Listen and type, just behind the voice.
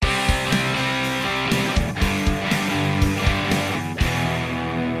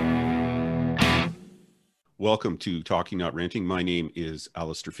Welcome to Talking Not Renting. My name is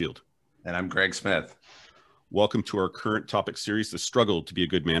Alistair Field. And I'm Greg Smith. Welcome to our current topic series, The Struggle to be a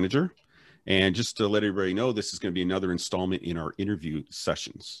Good Manager. And just to let everybody know, this is going to be another installment in our interview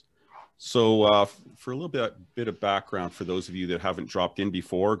sessions. So for a little bit of background for those of you that haven't dropped in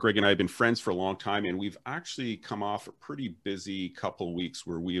before, Greg and I have been friends for a long time, and we've actually come off a pretty busy couple of weeks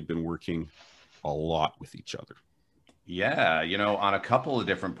where we have been working a lot with each other. Yeah, on a couple of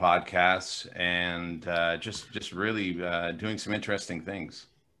different podcasts and just really doing some interesting things.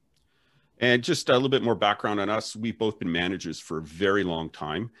 And just a little bit more background on us. We've both been managers for a very long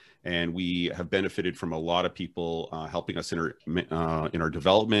time, and we have benefited from a lot of people helping us in our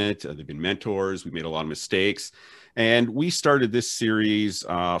development. They've been mentors. We made a lot of mistakes. And we started this series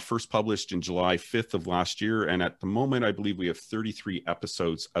first published in July 5th of last year. And at the moment, I believe we have 33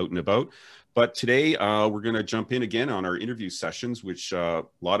 episodes out and about. But today, we're going to jump in again on our interview sessions, which a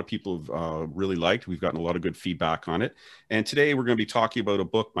lot of people have really liked. We've gotten a lot of good feedback on it. And today, we're going to be talking about a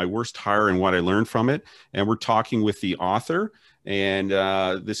book, My Worst Hire and What I Learned from It. And we're talking with the author. And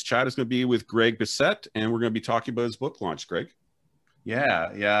this chat is going to be with Greg Bissett. And we're going to be talking about his book launch, Greg.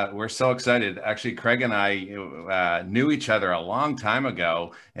 Yeah, we're so excited. Actually, Craig and I knew each other a long time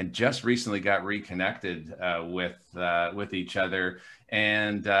ago and just recently got reconnected with each other.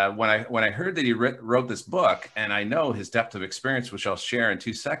 And when I heard that he wrote this book, and I know his depth of experience, which I'll share in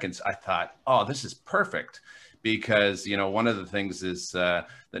 2 seconds, I thought, oh, this is perfect. Because, one of the things is that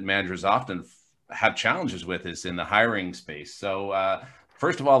managers often have challenges with is in the hiring space. So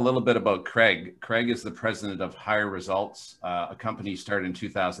first of all, a little bit about Craig. Craig is the president of Hire Results, a company started in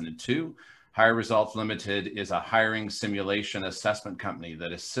 2002. Hire Results Limited is a hiring simulation assessment company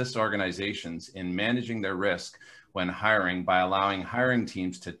that assists organizations in managing their risk when hiring by allowing hiring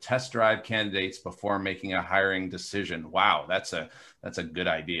teams to test drive candidates before making a hiring decision. Wow, that's a good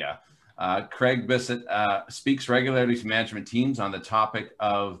idea. Craig Bissett speaks regularly to management teams on the topic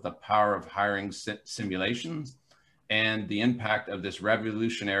of the power of hiring simulations and the impact of this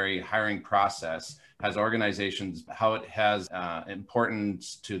revolutionary hiring process as organizations, how it has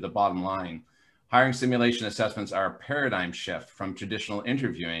importance to the bottom line. Hiring simulation assessments are a paradigm shift from traditional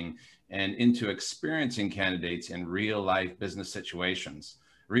interviewing and into experiencing candidates in real life business situations.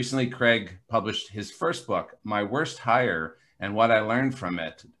 Recently, Craig published his first book, My Worst Hire and What I Learned from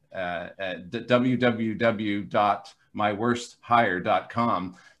It, at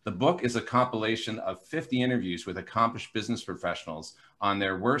www.myworsthire.com. The book is a compilation of 50 interviews with accomplished business professionals on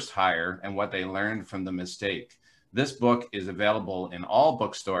their worst hire and what they learned from the mistake. This book is available in all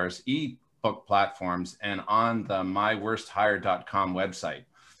bookstores, e-book platforms, and on the myworsthire.com website.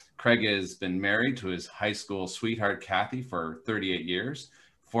 Craig has been married to his high school sweetheart, Kathy, for 38 years.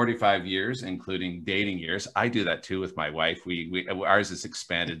 45 years, including dating years. I do that too with my wife. Ours is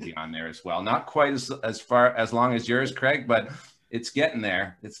expanded beyond there as well. Not quite as long as yours, Craig, but it's getting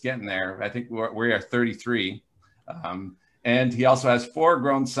there. It's getting there. I think we are 33. And he also has 4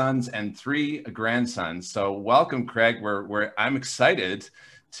 grown sons and 3 grandsons. So welcome, Craig. I'm excited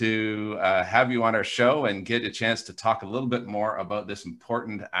to have you on our show and get a chance to talk a little bit more about this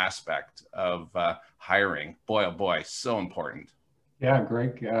important aspect of hiring. Boy, oh boy, so important. Yeah,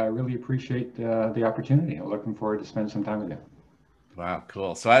 Greg, I really appreciate the opportunity. I'm looking forward to spending some time with you. Wow,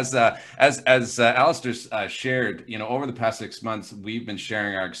 cool. So as Alistair shared, over the past 6 months, we've been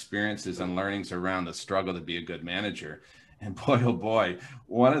sharing our experiences and learnings around the struggle to be a good manager. And boy, oh boy,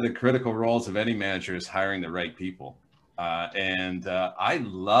 one of the critical roles of any manager is hiring the right people. I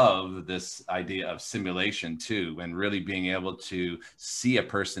love this idea of simulation too, and really being able to see a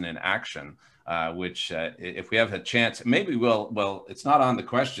person in action. Which if we have a chance, maybe it's not on the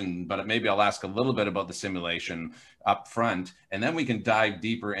question, but maybe I'll ask a little bit about the simulation up front, and then we can dive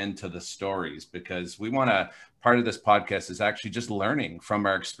deeper into the stories, because part of this podcast is actually just learning from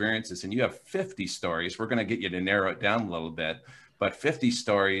our experiences. And you have 50 stories. We're going to get you to narrow it down a little bit, but 50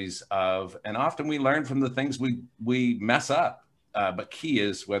 stories and often we learn from the things we mess up. But key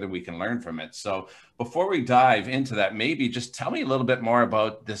is whether we can learn from it. So before we dive into that, maybe just tell me a little bit more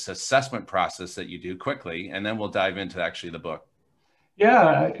about this assessment process that you do quickly, and then we'll dive into actually the book.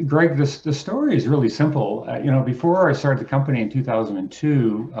 Yeah, Greg, the story is really simple. Before I started the company in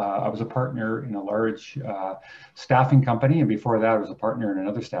 2002, I was a partner in a large staffing company. And before that, I was a partner in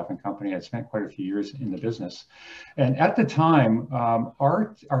another staffing company. I'd spent quite a few years in the business. And at the time,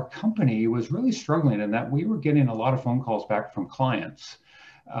 our company was really struggling in that we were getting a lot of phone calls back from clients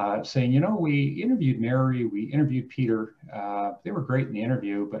saying, we interviewed Mary, we interviewed Peter. They were great in the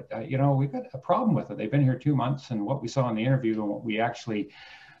interview, but, we've got a problem with it. They've been here 2 months, and what we saw in the interview and what we actually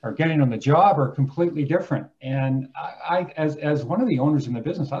are getting on the job are completely different. And as one of the owners in the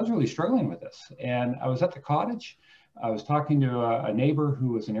business, I was really struggling with this. And I was at the cottage. I was talking to a neighbor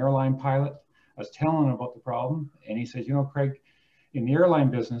who was an airline pilot. I was telling him about the problem. And he said, you know, Craig, in the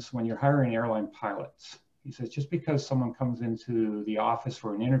airline business, when you're hiring airline pilots, he says, just because someone comes into the office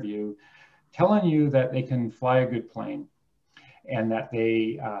for an interview telling you that they can fly a good plane and that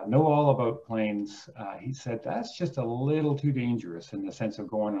they know all about planes, he said, that's just a little too dangerous in the sense of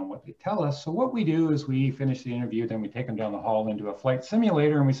going on what they tell us. So what we do is we finish the interview, then we take them down the hall into a flight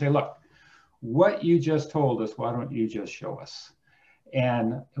simulator and we say, look, what you just told us, why don't you just show us?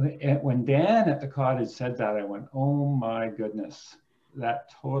 And when Dan at the cottage said that, I went, oh my goodness, that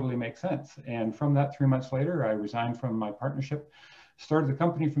totally makes sense. And from that, 3 months later, I resigned from my partnership, started the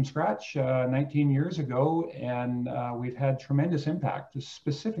company from scratch 19 years ago, and we've had tremendous impact,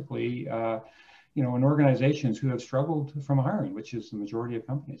 specifically, you know, in organizations who have struggled from hiring, which is the majority of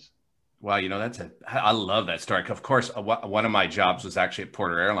companies. Wow, you know, I love that story. Of course, one of my jobs was actually at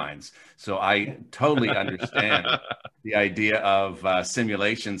Porter Airlines. So I totally understand the idea of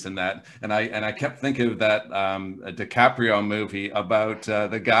simulations and that. And I kept thinking of that DiCaprio movie about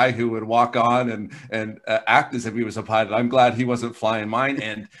the guy who would walk on and act as if he was a pilot. I'm glad he wasn't flying mine.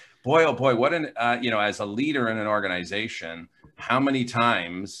 And boy, oh boy, what you know, as a leader in an organization, how many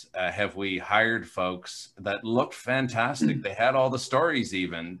times have we hired folks that looked fantastic? They had all the stories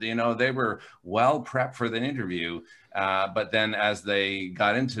even, you know, they were well prepped for the interview. But then as they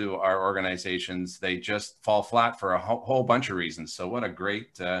got into our organizations, they just fall flat for a whole bunch of reasons. So what a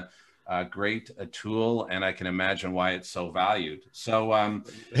great tool. And I can imagine why it's so valued. So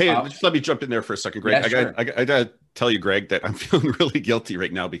hey, just let me jump in there for a second, Greg. Yeah, sure. I got to tell you, Greg, that I'm feeling really guilty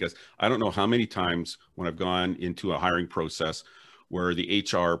right now because I don't know how many times when I've gone into a hiring process where the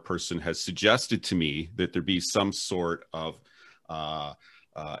HR person has suggested to me that there be some sort of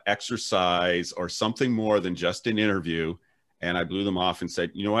exercise or something more than just an interview. And I blew them off and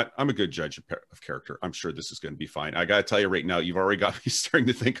said, you know what? I'm a good judge of character. I'm sure this is going to be fine. I got to tell you right now, you've already got me starting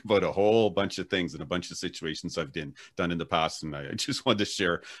to think about a whole bunch of things and a bunch of situations I've done in the past. And I just wanted to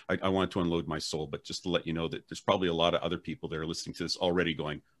share, I wanted to unload my soul, but just to let you know that there's probably a lot of other people that are listening to this already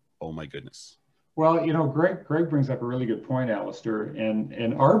going, oh my goodness. Well, you know, Greg brings up a really good point, Alistair.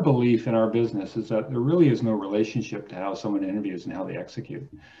 And our belief in our business is that there really is no relationship to how someone interviews and how they execute.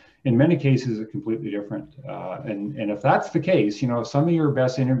 In many cases, it's completely different. And if that's the case, you know, if some of your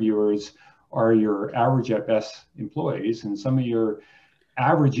best interviewers are your average at best employees, and some of your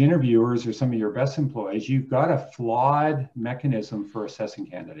average interviewers are some of your best employees, you've got a flawed mechanism for assessing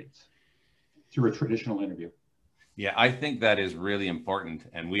candidates through a traditional interview. Yeah, I think that is really important.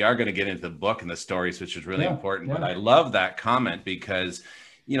 And we are going to get into the book and the stories, which is really important. But I love that comment because,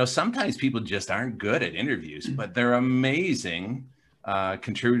 you know, sometimes people just aren't good at interviews, but they're amazing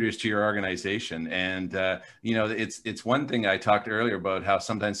contributors to your organization. And, you know, it's one thing I talked earlier about how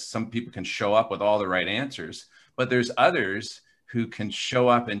sometimes some people can show up with all the right answers, but there's others who can show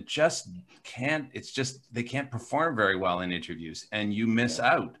up and just can't, they can't perform very well in interviews and you miss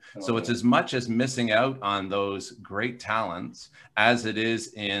out. So it's as much as missing out on those great talents as it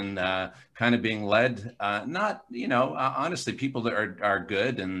is in kind of being led, not, you know, honestly, people that are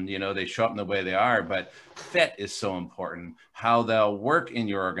good and, you know, they show up in the way they are, but fit is so important. How they'll work in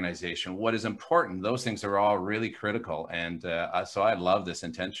your organization, what is important, those things are all really critical. And so I love this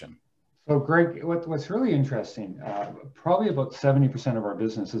intention. So Greg, what's really interesting, probably about 70% of our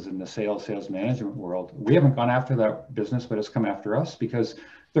business is in the sales management world. We haven't gone after that business, but it's come after us because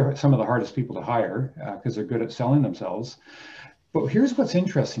they're some of the hardest people to hire because they're good at selling themselves. But here's what's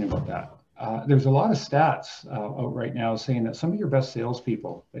interesting about that. There's a lot of stats out right now saying that some of your best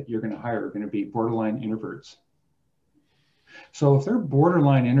salespeople that you're going to hire are going to be borderline introverts. So if they're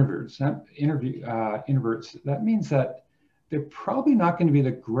borderline introverts, that means that they're probably not going to be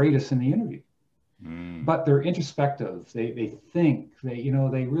the greatest in the interview, but they're introspective. They think, you know,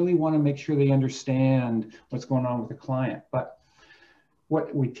 they really want to make sure they understand what's going on with the client. But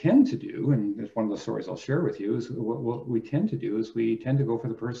what we tend to do, and it's one of the stories I'll share with you, is what we tend to do is we tend to go for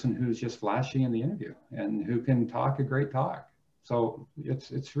the person who's just flashy in the interview and who can talk a great talk. So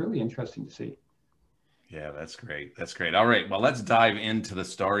it's really interesting to see. Yeah, that's great. That's great. All right. Well, let's dive into the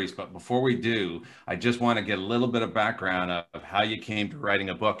stories. But before we do, I just want to get a little bit of background of how you came to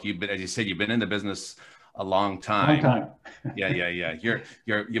writing a book. You've been, as you said, you've been in the business a long time. Long time. Yeah.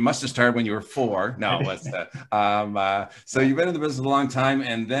 You must have started when you were 4. No, what's that? So you've been in the business a long time,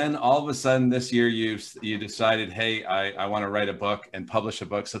 and then all of a sudden this year you decided, hey, I want to write a book and publish a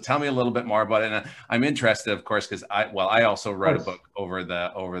book. So tell me a little bit more about it. And I'm interested, of course, because I also wrote a book over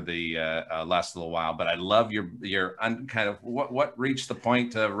the last little while. But I love your kind of what reached the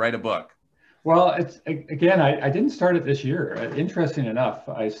point to write a book. Well, it's again, I didn't start it this year. Interesting enough,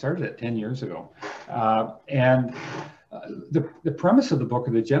 I started it 10 years ago. The premise of the book,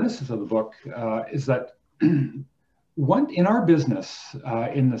 or the genesis of the book, is that in our business,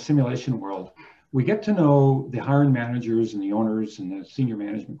 in the simulation world, we get to know the hiring managers and the owners and the senior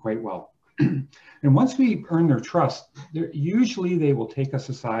management quite well. And once we earn their trust, usually they will take us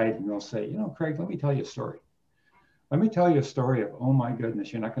aside and they'll say, Craig, let me tell you a story. Let me tell you a story of, oh my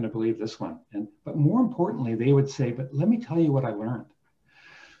goodness, you're not going to believe this one. But more importantly, they would say, but let me tell you what I learned.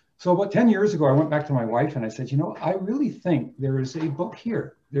 So about 10 years ago, I went back to my wife and I said, I really think there is a book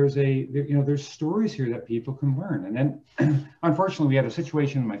here. There's stories here that people can learn. And then unfortunately, we had a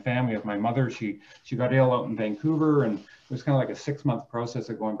situation in my family of my mother. She got ill out in Vancouver, and it was kind of like a 6-month process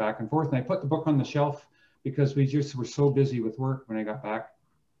of going back and forth. And I put the book on the shelf because we just were so busy with work when I got back.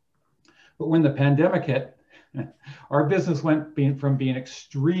 But when the pandemic hit, our business went from being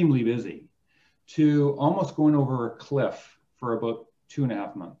extremely busy to almost going over a cliff for about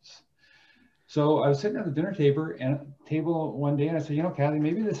 2.5 months. So I was sitting at the dinner table one day and I said, Kathy,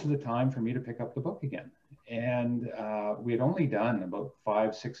 maybe this is the time for me to pick up the book again. And we had only done about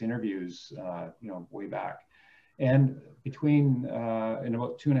 5-6 interviews, way back. And between in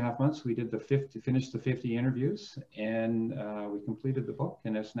about 2.5 months, we did finished the 50 interviews, and we completed the book,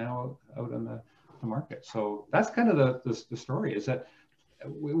 and it's now out on the market. So that's kind of the story, is that it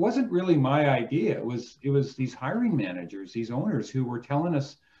wasn't really my idea. It was these hiring managers, these owners, who were telling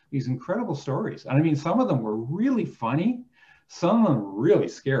us these incredible stories. And I mean, some of them were really funny, some of them were really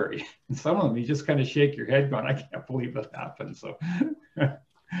scary, and some of them you just kind of shake your head going, I can't believe that happened. So well,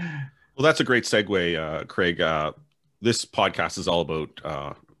 that's a great segue, Craig. This podcast is all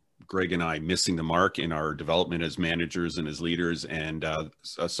about Greg and I missing the mark in our development as managers and as leaders, and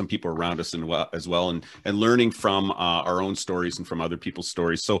some people around us as well, and learning from our own stories and from other people's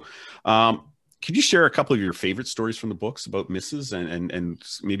stories. So could you share a couple of your favorite stories from the books about misses, and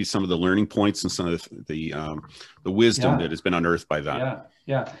maybe some of the learning points and some of the wisdom that has been unearthed by that?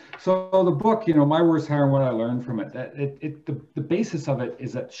 Yeah. So the book, My Worst Hire and What I Learned from It, the basis of it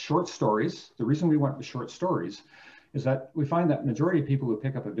is that short stories, the reason we went with short stories is that we find that majority of people who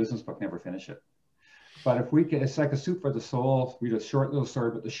pick up a business book never finish it. But if we can, it's like a soup for the soul, read a short little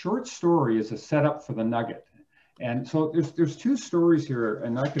story, but the short story is a setup for the nugget. And so there's 2 stories here,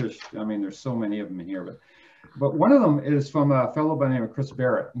 and there's so many of them in here, but one of them is from a fellow by the name of Chris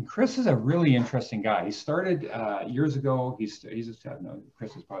Barrett. And Chris is a really interesting guy. He started years ago.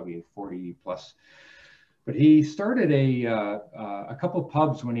 Chris is probably 40 plus, but he started a couple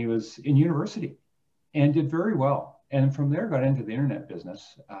pubs when he was in university and did very well. And from there got into the internet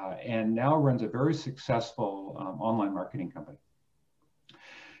business, and now runs a very successful online marketing company.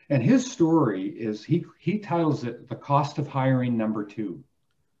 And his story is, he titles it The Cost of Hiring Number 2.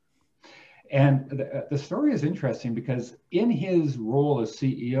 And the story is interesting because in his role as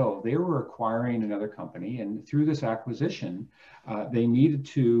CEO, they were acquiring another company, and through this acquisition, they needed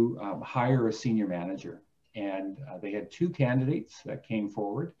to hire a senior manager. And they had 2 candidates that came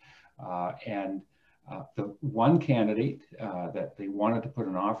forward, and the one candidate that they wanted to put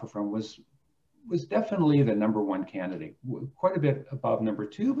an offer from was definitely the number 1 candidate, quite a bit above number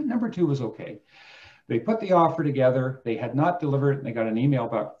 2, but number 2 was okay. They put the offer together. They had not delivered it, and they got an email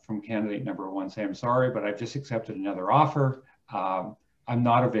back from candidate number 1 saying, I'm sorry, but I've just accepted another offer. I'm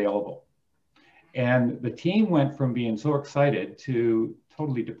not available. And the team went from being so excited to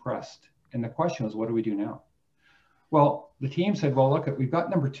totally depressed. And the question was, what do we do now? Well, the team said, well, look, we've got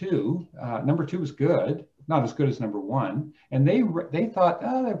number 2. Number 2 is good, not as good as number 1. And they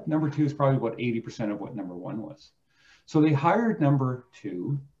thought, number 2 is probably about 80% of what number 1 was. So they hired number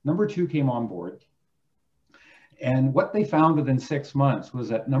 2. Number 2 came on board. And what they found within 6 months was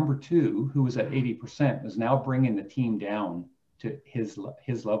that number 2, who was at 80%, was now bringing the team down to his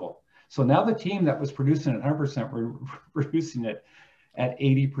level. So now the team that was producing at 100% were producing it at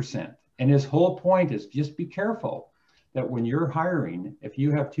 80%. And his whole point is just be careful that when you're hiring, if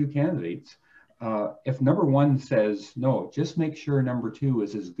you have 2 candidates, if number 1 says no, just make sure number 2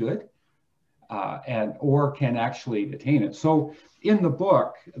 is as good or can actually attain it. So in the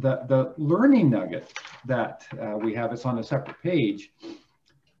book, the learning nugget that we have, it's on a separate page.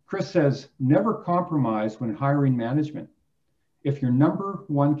 Chris says, never compromise when hiring management. If your number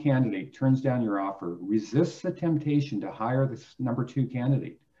one candidate turns down your offer, resist the temptation to hire this number two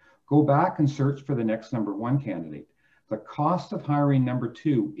candidate. Go back and search for the next number one candidate. The cost of hiring number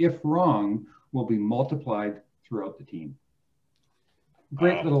two, if wrong, will be multiplied throughout the team.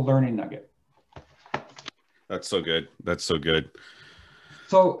 Great little learning nugget. That's so good. That's so good.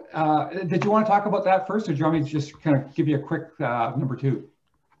 So did you want to talk about that first, or do you want me to just kind of give you a quick number two?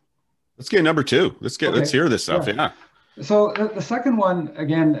 Let's get number two. Let's hear this stuff. Yeah. So the second one,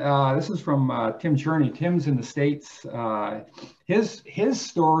 again, this is from Tim Cherney. Tim's in the States. His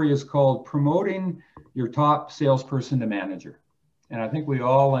story is called Promoting Your Top Salesperson to Manager. And I think we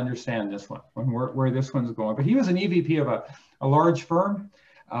all understand this one, where this one's going. But he was an EVP of a large firm.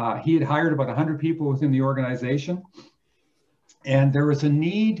 He had hired about 100 people within the organization. And there was a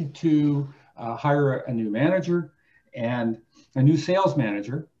need to hire a new manager and a new sales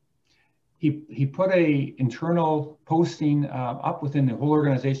manager. He put a internal posting up within the whole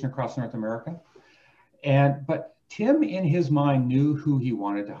organization across North America. But Tim, in his mind, knew who he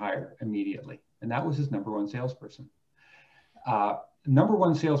wanted to hire immediately. And that was his number one salesperson. Number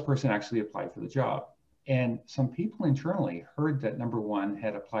one salesperson actually applied for the job. And some people internally heard that number one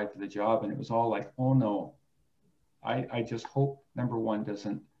had applied for the job. And it was all like, oh no, I just hope number one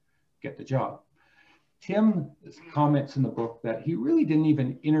doesn't get the job. Tim comments in the book that he really didn't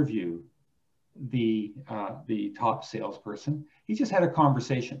even interview the top salesperson. He just had a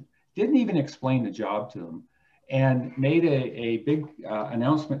conversation, didn't even explain the job to them, and made a big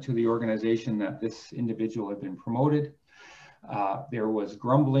announcement to the organization that this individual had been promoted. There was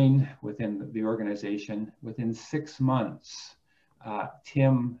grumbling within the organization. Within 6 months,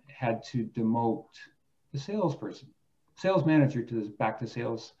 Tim had to demote the sales manager back to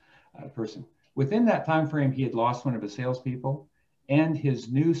sales person. Within that time frame, he had lost one of his salespeople, and his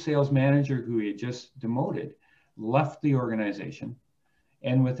new sales manager, who he had just demoted, left the organization,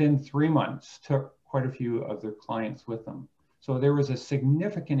 and within 3 months took quite a few of their clients with them. So there was a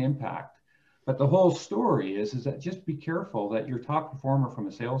significant impact. But the whole story is that just be careful that your top performer from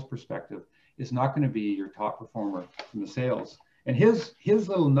a sales perspective is not going to be your top performer from the sales. And his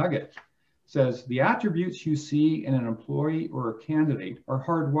little nugget says, the attributes you see in an employee or a candidate are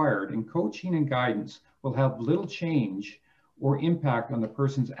hardwired, and coaching and guidance will have little change or impact on the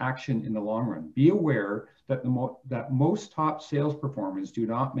person's action in the long run. Be aware that that most top sales performers do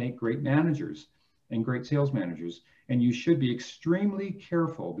not make great managers and great sales managers, and you should be extremely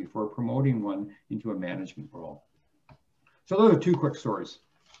careful before promoting one into a management role. So those are two quick stories.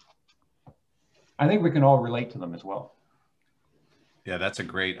 I think we can all relate to them as well. Yeah, that's a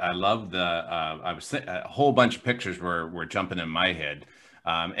great. I love a whole bunch of pictures were jumping in my head.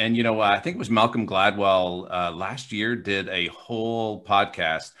 And, I think it was Malcolm Gladwell last year did a whole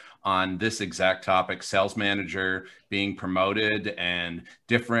podcast on this exact topic, sales manager being promoted and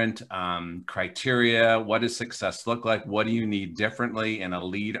different criteria. What does success look like? What do you need differently in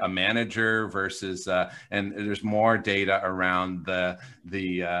a manager versus, and there's more data around the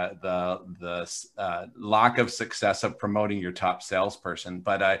lack of success of promoting your top salesperson.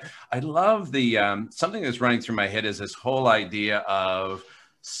 But I love something that's running through my head is this whole idea of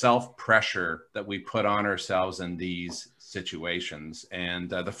self-pressure that we put on ourselves in these situations. And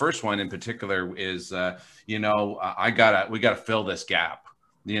the first one in particular is, we gotta fill this gap,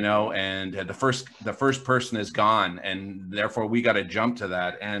 and the first person is gone, and therefore we got to jump to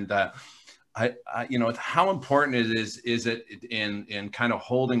that. And how important it is it in kind of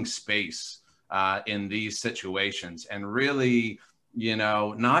holding space in these situations, and really,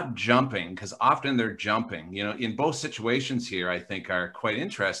 not jumping, because often they're jumping, in both situations here, I think are quite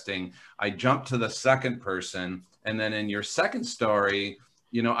interesting. I jumped to the second person. And then in your second story,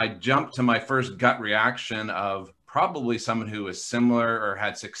 I jumped to my first gut reaction of probably someone who was similar or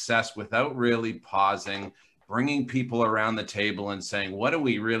had success without really pausing, bringing people around the table and saying, what do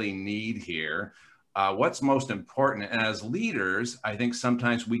we really need here? What's most important? And as leaders, I think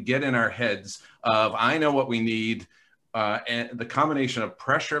sometimes we get in our heads of, I know what we need. And the combination of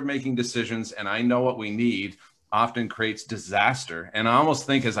pressure of making decisions and I know what we need often creates disaster. And I almost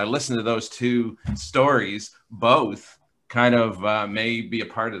think as I listen to those two stories, both kind of may be a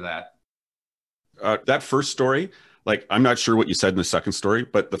part of that. That first story, I'm not sure what you said in the second story,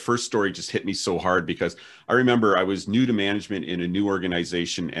 but the first story just hit me so hard because I remember I was new to management in a new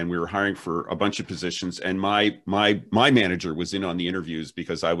organization and we were hiring for a bunch of positions. And my manager was in on the interviews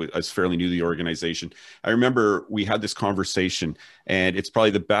because I was fairly new to the organization. I remember we had this conversation, and it's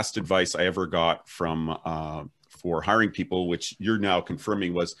probably the best advice I ever got from for hiring people, which you're now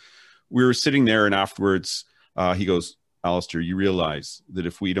confirming, was we were sitting there and afterwards he goes, Alistair, you realize that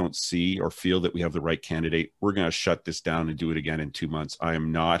if we don't see or feel that we have the right candidate, we're going to shut this down and do it again in 2 months. I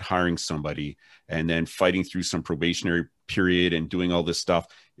am not hiring somebody and then fighting through some probationary period and doing all this stuff.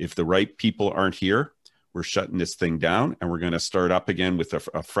 If the right people aren't here, we're shutting this thing down, and we're going to start up again with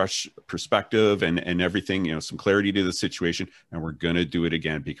a fresh perspective and everything, you know, some clarity to the situation. And we're going to do it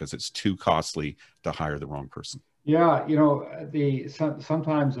again because it's too costly to hire the wrong person. Yeah, you know,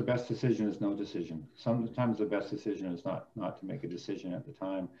 sometimes the best decision is no decision. Sometimes the best decision is not to make a decision at the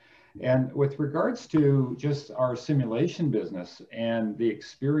time. And with regards to just our simulation business and the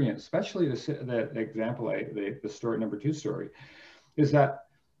experience, especially the example, the story, number 2 story, is that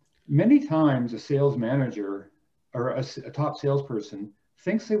many times a sales manager or a top salesperson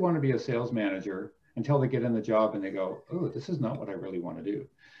thinks they want to be a sales manager until they get in the job and they go, oh, this is not what I really want to do.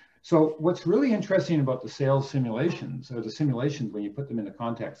 So what's really interesting about the sales simulations, or the simulations when you put them in the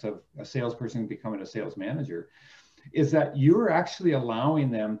context of a salesperson becoming a sales manager, is that you're actually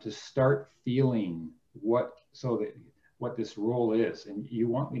allowing them to start feeling what this role is. And you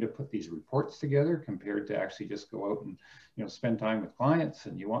want me to put these reports together compared to actually just go out and, you know, spend time with clients,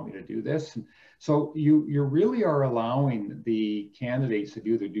 and you want me to do this. And so you really are allowing the candidates to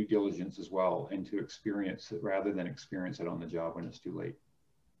do their due diligence as well and to experience it rather than experience it on the job when it's too late.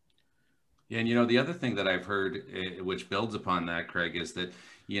 Yeah, and you know, the other thing that I've heard, which builds upon that, Craig, is that,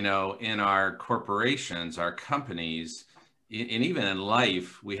 you know, in our corporations, our companies, and even in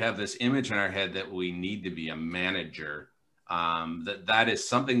life, we have this image in our head that we need to be a manager, that is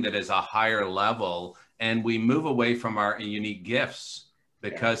something that is a higher level, and we move away from our unique gifts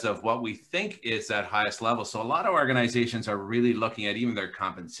because of what we think is that highest level. So a lot of organizations are really looking at even their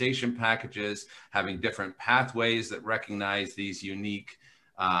compensation packages, having different pathways that recognize these unique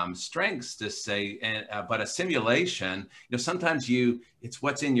strengths to say, but a simulation, you know, sometimes it's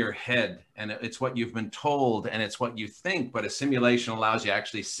what's in your head and it's what you've been told and it's what you think, but a simulation allows you to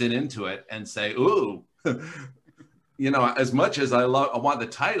actually sit into it and say, ooh, you know, as much as I want the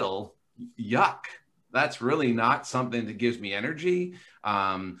title, yuck, that's really not something that gives me energy,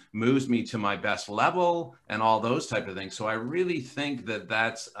 moves me to my best level and all those type of things. So I really think that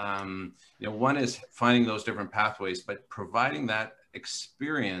that's, you know, one is finding those different pathways, but providing that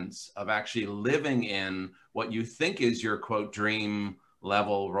experience of actually living in what you think is your quote dream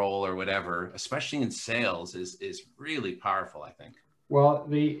level role or whatever, especially in sales, is really powerful, I think. Well,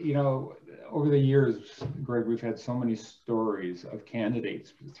 you know, over the years, Greg, we've had so many stories of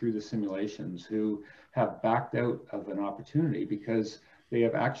candidates through the simulations who have backed out of an opportunity because they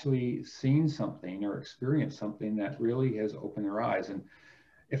have actually seen something or experienced something that really has opened their eyes. And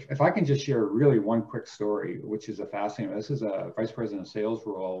if I can just share really one quick story, which is a fascinating, this is a vice president of sales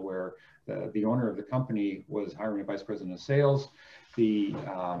role where the owner of the company was hiring a vice president of sales. The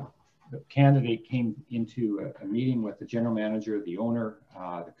candidate came into a meeting with the general manager, the owner,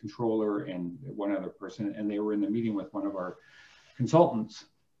 the controller, and one other person, and they were in the meeting with one of our consultants.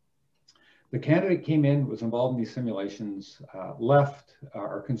 The candidate came in, was involved in these simulations, left.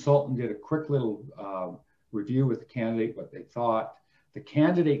 Our consultant did a quick little review with the candidate, what they thought. The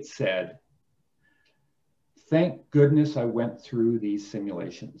candidate said, "Thank goodness I went through these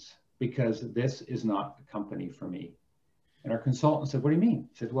simulations because this is not the company for me." And our consultant said, "What do you mean?"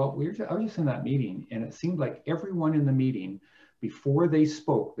 He said, "Well, I was just in that meeting, and it seemed like everyone in the meeting, before they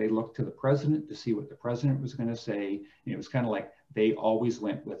spoke, they looked to the president to see what the president was going to say. And it was kind of like they always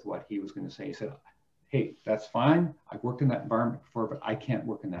went with what he was going to say." He said, "Hey, that's fine. I've worked in that environment before, but I can't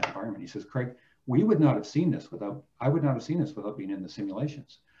work in that environment." He says, "Craig, I would not have seen this without being in the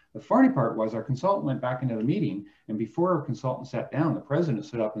simulations." The funny part was our consultant went back into the meeting, and before our consultant sat down, the president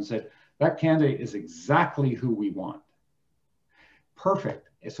stood up and said, "That candidate is exactly who we want." Perfect.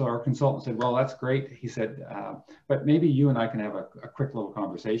 So our consultant said, "Well, that's great." He said, "But maybe you and I can have a quick little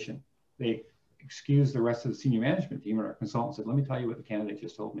conversation." They excused the rest of the senior management team, and our consultant said, "Let me tell you what the candidate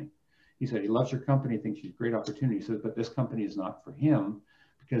just told me." He said, "He loves your company, thinks you're a great opportunity." He said, "But this company is not for him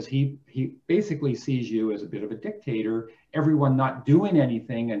because he basically sees you as a bit of a dictator, everyone not doing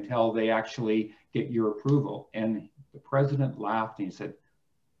anything until they actually get your approval." And the president laughed and he said,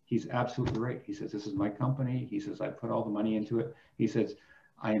 "He's absolutely right." He says, "This is my company." He says, "I put all the money into it." He says,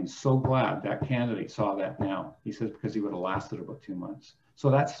 "I am so glad that candidate saw that now." He says, "Because he would have lasted about 2 months." So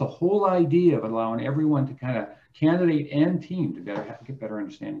that's the whole idea of allowing everyone to kind of, candidate and team, to get better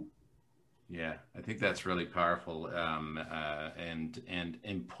understanding. Yeah, I think that's really powerful and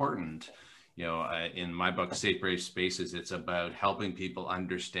important. You know, in my book, Safe Brave Spaces, it's about helping people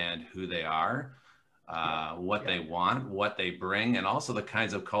understand who they are, what they want, what they bring, and also the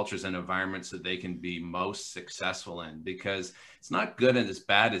kinds of cultures and environments that they can be most successful in, because it's not good and it's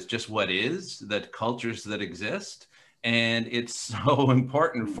bad. It's just what is, the cultures that exist. And it's so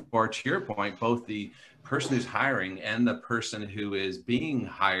important for, to your point, both the person who's hiring and the person who is being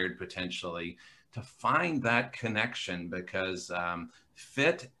hired potentially, to find that connection, because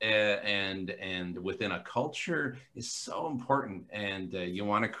fit and within a culture is so important, and you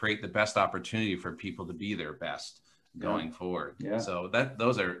want to create the best opportunity for people to be their best going forward. Yeah. So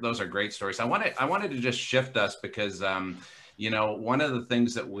those are great stories. I wanted to just shift us, because you know, one of the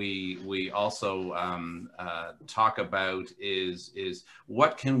things that we also talk about is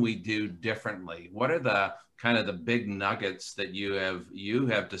what can we do differently? What are the kind of the big nuggets that you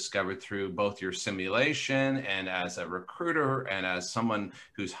have discovered through both your simulation and as a recruiter and as someone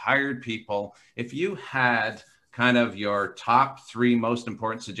who's hired people? If you had kind of your top 3 most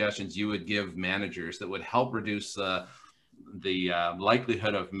important suggestions you would give managers that would help reduce the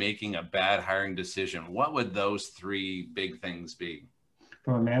likelihood of making a bad hiring decision, what would those 3 big things be?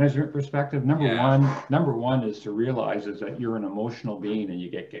 From a management perspective, number one is to realize is that you're an emotional being, and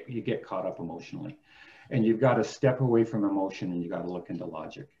you get caught up emotionally, and you've got to step away from emotion, and you got to look into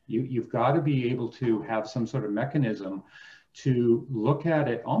logic. You've got to be able to have some sort of mechanism to look at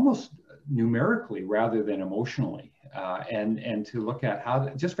it almost numerically rather than emotionally, and to look at how,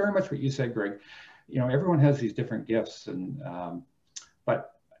 just very much what you said, Greg. You know, everyone has these different gifts, and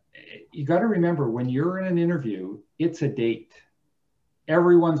but you got to remember, when you're in an interview, it's a date.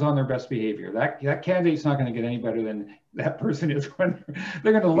 Everyone's on their best behavior. That candidate's not going to get any better than that person is when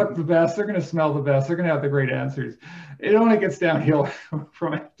they're going to look the best, they're going to smell the best, they're going to have the great answers. It only gets downhill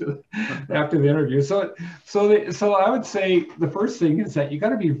from after the interview. So I would say the first thing is that you got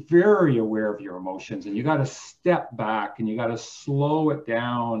to be very aware of your emotions, and you got to step back, and you got to slow it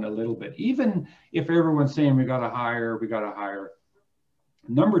down a little bit. Even if everyone's saying we got to hire.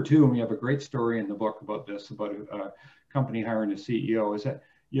 Number 2, and we have a great story in the book about this, about a company hiring a CEO, is that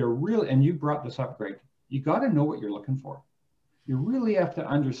you're really, and you brought this up, Greg, you got to know what you're looking for. You really have to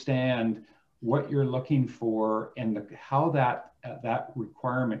understand what you're looking for, and how that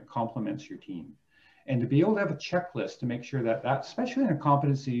requirement complements your team. And to be able to have a checklist to make sure that, especially in a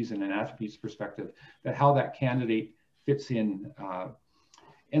competencies and an attributes perspective, that how that candidate fits in.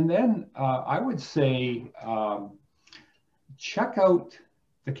 And then I would say, check out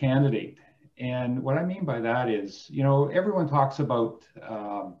the candidate. And what I mean by that is, you know, everyone talks about,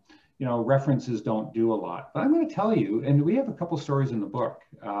 you know, references don't do a lot. But I'm going to tell you, and we have a couple stories in the book,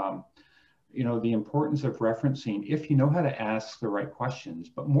 you know, the importance of referencing if you know how to ask the right questions.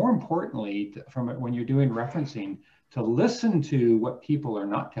 But more importantly, when you're doing referencing, to listen to what people are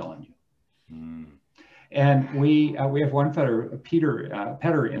not telling you. And we have one fellow, Peter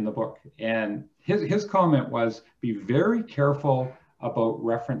Petter, in the book, and his comment was, be very careful about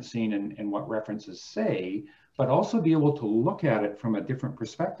referencing and what references say, but also be able to look at it from a different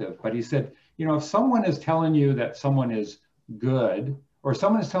perspective. But he said, you know, if someone is telling you that someone is good, or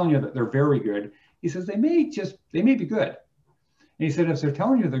someone is telling you that they're very good, he says they may be good. And he said, if they're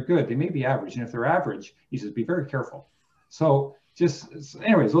telling you they're good, they may be average. And if they're average, he says, be very careful. So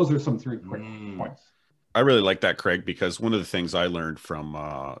anyways, those are some 3 quick points. I really like that, Craig, because one of the things I learned from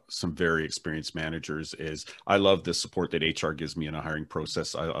some very experienced managers is I love the support that HR gives me in a hiring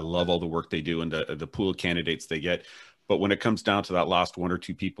process. I love all the work they do and the pool of candidates they get. But when it comes down to that last 1 or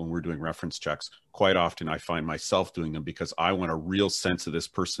 2 people and we're doing reference checks, quite often I find myself doing them because I want a real sense of this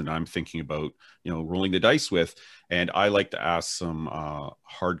person I'm thinking about, you know, rolling the dice with. And I like to ask some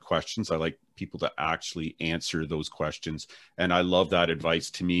hard questions. I like people to actually answer those questions. And I love that advice.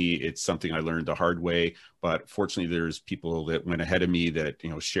 To me, it's something I learned the hard way, but fortunately there's people that went ahead of me that, you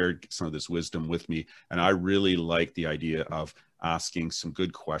know, shared some of this wisdom with me. And I really like the idea of asking some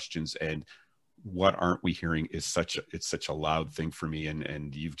good questions. And what aren't we hearing is such a loud thing for me.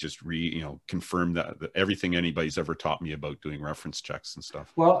 And you've just confirmed that everything anybody's ever taught me about doing reference checks and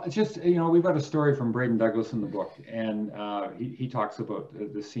stuff. Well, just, you know, we've got a story from Braden Douglas in the book, and he talks about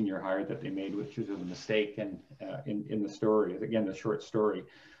the senior hire that they made, which was a mistake, and in the story, again, the short story.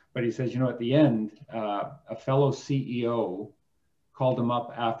 But he says, you know, at the end, a fellow CEO called him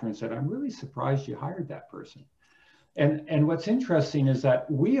up after and said, I'm really surprised you hired that person. And what's interesting is that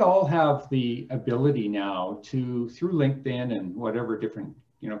we all have the ability now to, through LinkedIn and whatever different,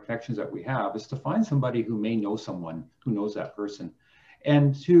 you know, connections that we have, is to find somebody who may know someone who knows that person,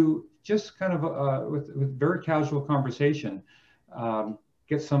 and to just kind of with very casual conversation,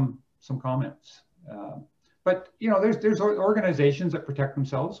 get some comments. But you know, there's organizations that protect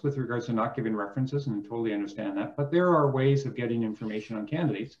themselves with regards to not giving references, and I totally understand that. But there are ways of getting information on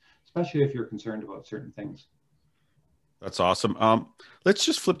candidates, especially if you're concerned about certain things. That's awesome. Let's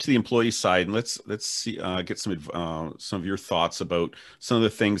just flip to the employee side and let's see get some of your thoughts about some of the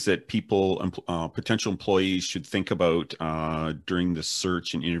things that potential employees should think about during the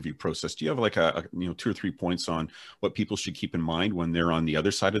search and interview process. Do you have like a 2 or 3 points on what people should keep in mind when they're on the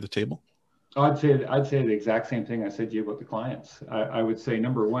other side of the table? I'd say the exact same thing I said to you about the clients. I would say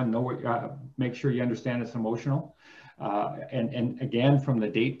number one, make sure you understand it's emotional, and again from the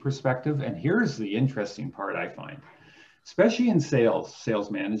date perspective. And here's the interesting part I find, especially in sales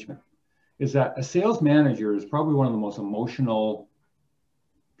management, is that a sales manager is probably one of the most emotional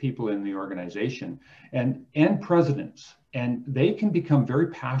people in the organization, and presidents, and they can become very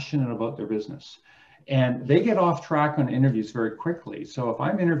passionate about their business. And they get off track on interviews very quickly. So if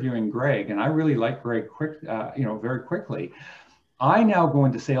I'm interviewing Greg and I really like Greg very quickly, I now go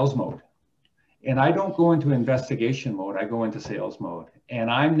into sales mode. And I don't go into investigation mode, I go into sales mode.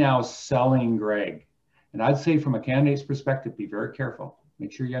 And I'm now selling Greg. And I'd say from a candidate's perspective, be very careful.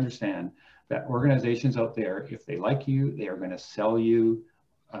 Make sure you understand that organizations out there, if they like you, they are going to sell you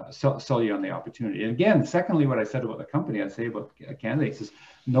on the opportunity. And again, secondly, what I said about the company, I'd say about candidates is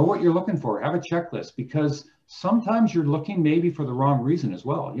know what you're looking for. Have a checklist, because sometimes you're looking maybe for the wrong reason as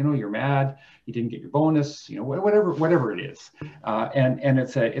well. You're mad, you didn't get your bonus, whatever it is. And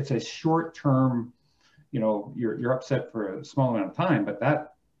it's a short term, you're upset for a small amount of time, but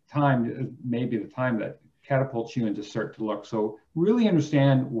that time may be the time that catapults you into start to look. So really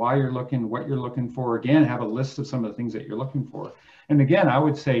understand why you're looking, what you're looking for. Again, have a list of some of the things that you're looking for. And again, I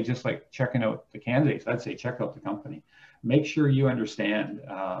would say, just like checking out the candidates, I'd say check out the company. Make sure you understand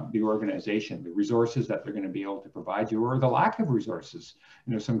the organization, the resources that they're going to be able to provide you, or the lack of resources.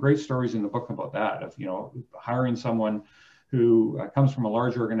 And there's some great stories in the book about that, of hiring someone who comes from a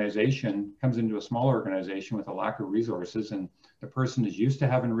large organization, comes into a small organization with a lack of resources, and the person is used to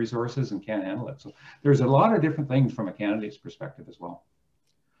having resources and can't handle it. So there's a lot of different things from a candidate's perspective as well.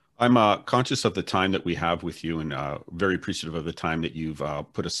 I'm conscious of the time that we have with you, and very appreciative of the time that you've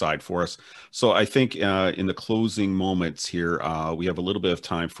put aside for us. So I think in the closing moments here, we have a little bit of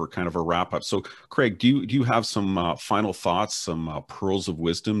time for kind of a wrap up. So Craig, do you have some final thoughts, some pearls of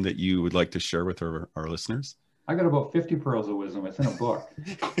wisdom that you would like to share with our listeners? I got about 50 pearls of wisdom. It's in a book.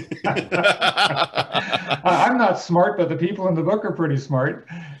 I'm not smart, but the people in the book are pretty smart.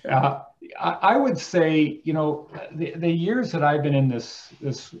 I would say, the years that I've been in this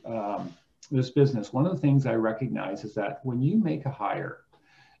business, one of the things I recognize is that when you make a hire,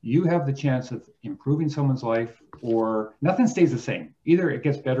 you have the chance of improving someone's life, or nothing stays the same. Either it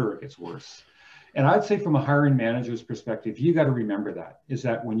gets better or it gets worse. And I'd say from a hiring manager's perspective, you got to remember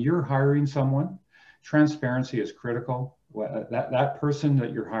that when you're hiring someone, transparency is critical. That person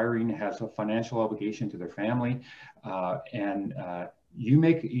that you're hiring has a financial obligation to their family, and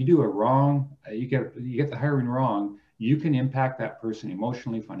you do a wrong, you get the hiring wrong, you can impact that person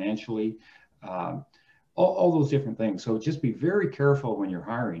emotionally, financially, all those different things. So just be very careful when you're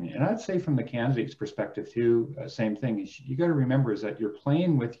hiring. And I'd say from the candidate's perspective too, same thing. You got to remember is that you're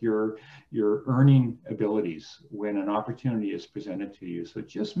playing with your earning abilities when an opportunity is presented to you. So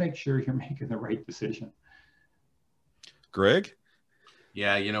just make sure you're making the right decision. Greg?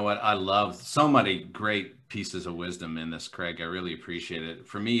 Yeah, you know what? I love so many great pieces of wisdom in this, Craig. I really appreciate it.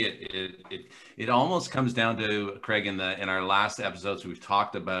 For me, it almost comes down to, Craig, in our last episodes we've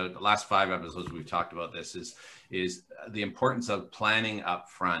talked about, the last 5 episodes we've talked about this, is the importance of planning up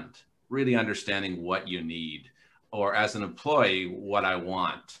front, really understanding what you need, or as an employee, what I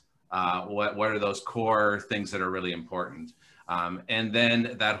want. What are those core things that are really important? And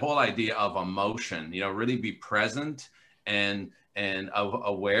then that whole idea of emotion, really be present and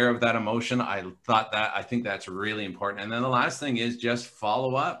aware of that emotion. I think that's really important. And then the last thing is just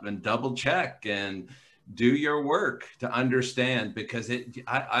follow up and double check and do your work to understand, because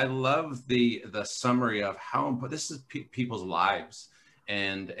I love the summary of how important this is. People's lives,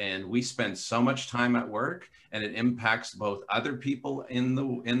 and we spend so much time at work, and it impacts both other people in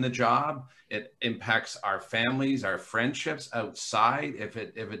the job. It impacts our families, our friendships outside if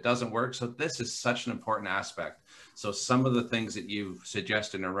it doesn't work. So this is such an important aspect. So some of the things that you've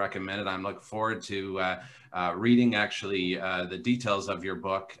suggested and recommended, I'm looking forward to reading actually the details of your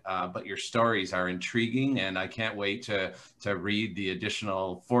book, but your stories are intriguing, and I can't wait to read the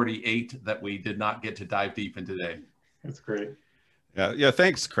additional 48 that we did not get to dive deep into today. That's great. Yeah.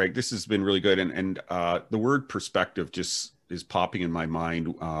 Thanks, Craig. This has been really good. And the word perspective just is popping in my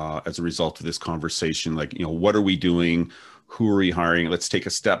mind as a result of this conversation. Like, what are we doing? Who are we hiring? Let's take a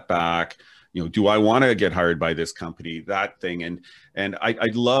step back. do I want to get hired by this company, that thing. And I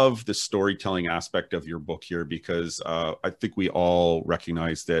love the storytelling aspect of your book here, because I think we all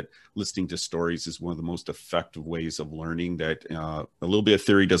recognize that listening to stories is one of the most effective ways of learning, that a little bit of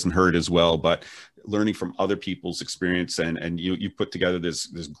theory doesn't hurt as well, but learning from other people's experience. And you put together this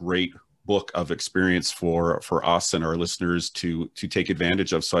great book of experience for us and our listeners to take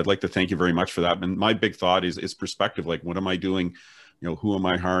advantage of. So I'd like to thank you very much for that. And my big thought is perspective. Like, what am I doing? Who am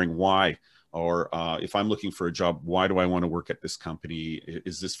I hiring? Why? Or if I'm looking for a job, why do I want to work at this company?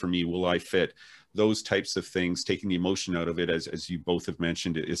 Is this for me? Will I fit? Those types of things, taking the emotion out of it, as you both have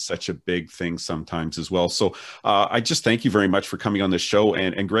mentioned, is such a big thing sometimes as well. So I just thank you very much for coming on this show.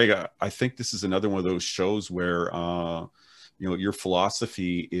 And Greg, I think this is another one of those shows where your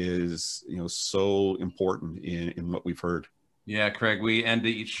philosophy is so important in what we've heard. Yeah, Craig, we end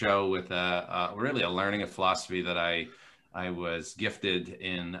each show with really a learning of philosophy that I was gifted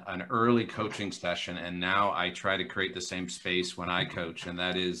in an early coaching session, and now I try to create the same space when I coach. And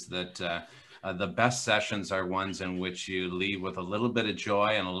that is that the best sessions are ones in which you leave with a little bit of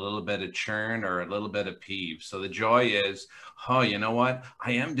joy and a little bit of churn or a little bit of peeve. So the joy is, oh, you know what?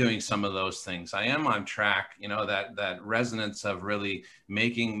 I am doing some of those things. I am on track, that resonance of really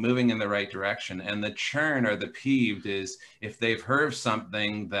moving in the right direction. And the churn or the peeved is if they've heard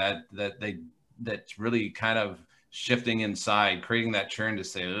something that's really kind of shifting inside, creating that churn to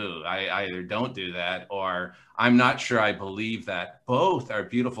say, oh, I either don't do that, or I'm not sure I believe that. Both are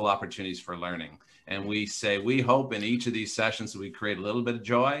beautiful opportunities for learning. And we hope in each of these sessions that we create a little bit of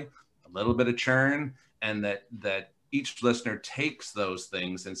joy, a little bit of churn, and that each listener takes those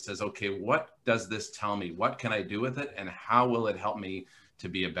things and says, okay, what does this tell me? What can I do with it? And how will it help me to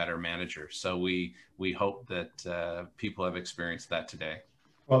be a better manager? So we hope that people have experienced that today.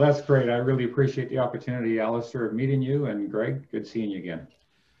 Well, that's great. I really appreciate the opportunity, Alistair, of meeting you. And Greg, good seeing you again.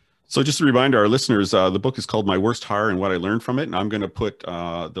 So just a reminder, our listeners, the book is called My Worst Hire and What I Learned from It. And I'm going to put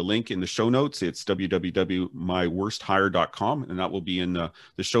the link in the show notes. It's www.myworsthire.com. And that will be in the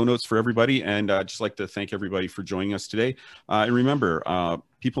show notes for everybody. And I'd just like to thank everybody for joining us today. And remember,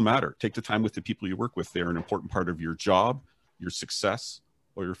 people matter. Take the time with the people you work with. They're an important part of your job, your success,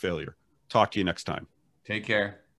 or your failure. Talk to you next time. Take care.